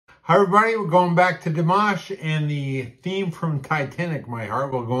Hi everybody, we're going back to Dimash and the theme from Titanic, My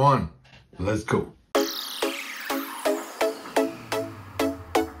Heart Will Go On. Let's go.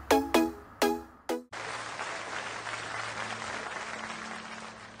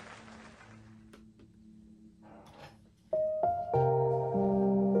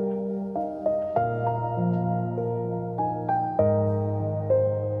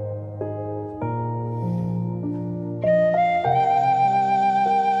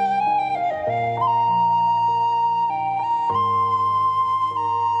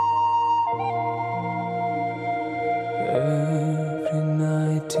 Every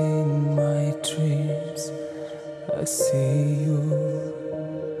night in my dreams, I see you,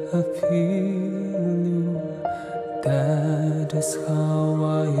 I feel you. That is how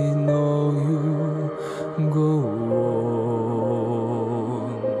I know you go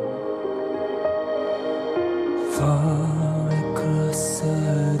on. Far across the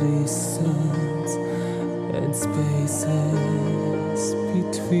distance and spaces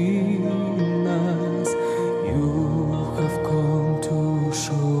between us, you have come to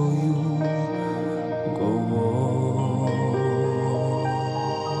show you go on.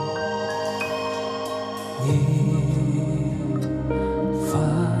 Near,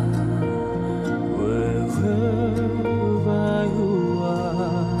 far, wherever you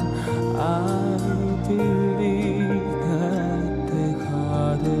are, I believe that the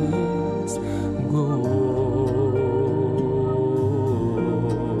hardest go on.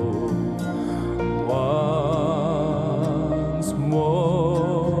 Once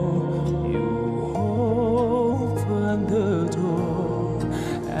more, you open the door,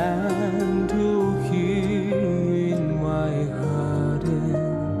 and you hear in my heart,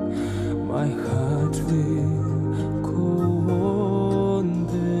 and my heart will go on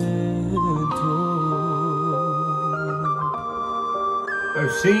the door.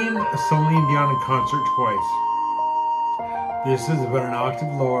 I've seen a Celine Dionne in concert twice. This is about an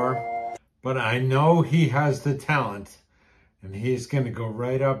octave lower, but I know he has the talent, and he's going to go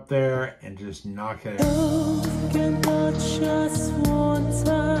right up there and just knock it out. Love can touch us one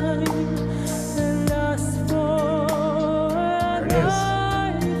time and last for There it is.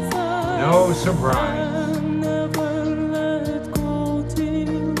 No surprise. never let go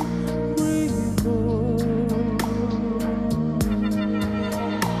till we go.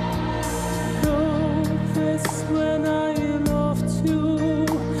 Love is when I loved you,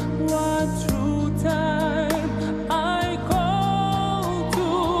 one true time I call to,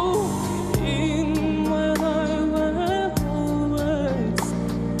 in when I will always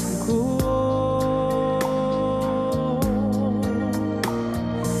go.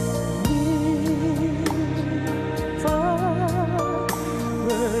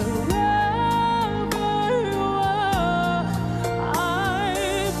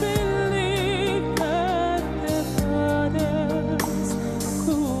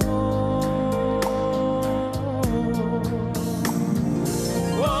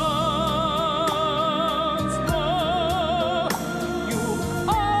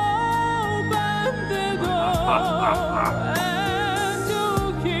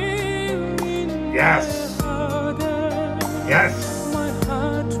 Yes. Yes. My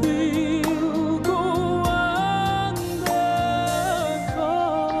heart will go on the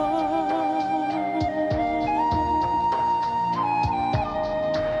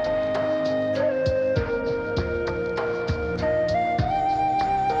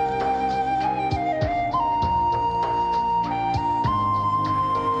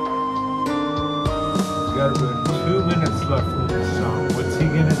Got about 2 minutes left in this song. What's he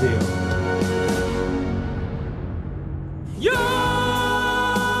gonna do? You're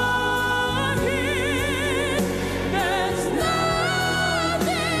here, there's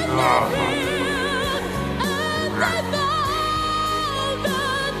nothing to fear, and I know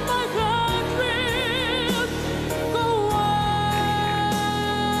that my heart will go on.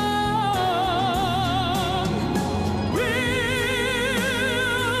 We'll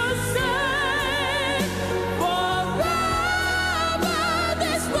say forever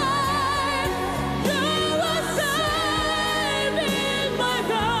this way. You are safe in my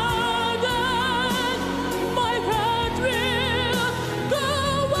garden. My heart will go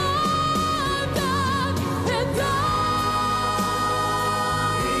on and on.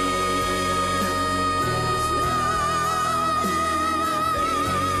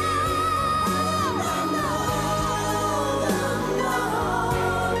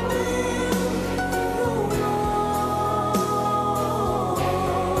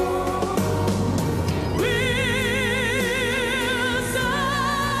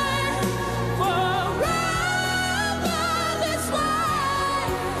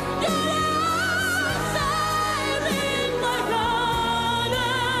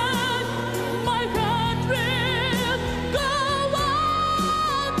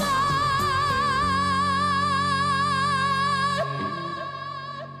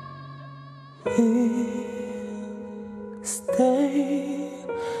 We'll stay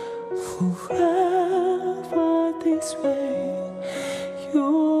forever this way.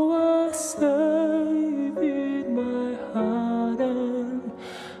 You are safe in my heart, and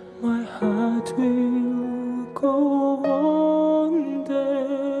my heart will go on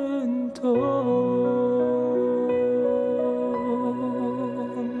and on.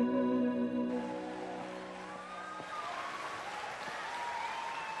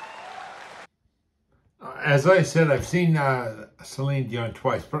 As I said, I've seen Celine Dion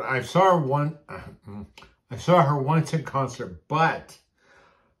twice, but I saw her once in concert. But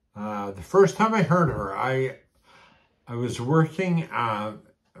the first time I heard her, I was working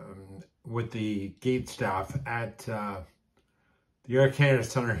with the gate staff at the Air Canada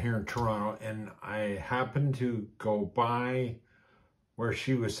Centre here in Toronto, and I happened to go by where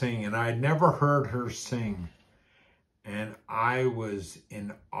she was singing, and I'd never heard her sing, and I was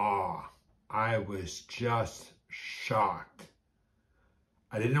in awe. I was just shocked.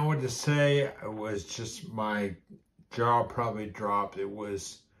 I didn't know what to say. It was just, my jaw probably dropped. It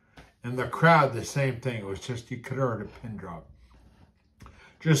was, and the crowd, the same thing. It was just, you could have heard a pin drop.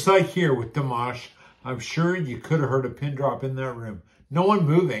 Just like here with Dimash, I'm sure you could have heard a pin drop in that room. No one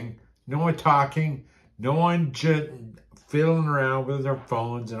moving, no one talking, no one just fiddling around with their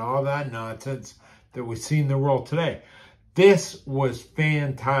phones and all that nonsense that we see in the world today. This was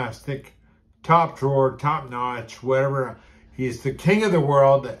fantastic. Top drawer, top notch, whatever. He's the king of the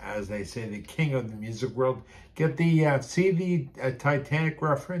world, as they say, the king of the music world. Get the, see the Titanic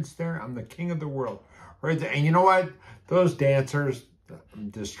reference there? I'm the king of the world. Right there. And you know what? Those dancers,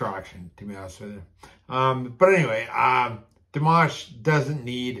 distraction, to be honest with you. But anyway, Dimash doesn't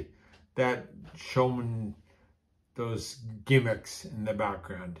need that showman, those gimmicks in the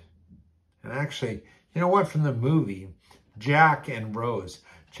background. And actually, you know what? From the movie, Jack and Rose,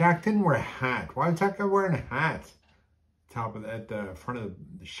 Jack didn't wear a hat. Why is that guy wearing a hat? Top of at the front of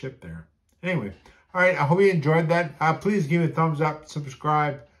the ship there. Anyway, all right. I hope you enjoyed that. Please give me a thumbs up,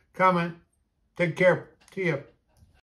 subscribe, comment. Take care. See ya.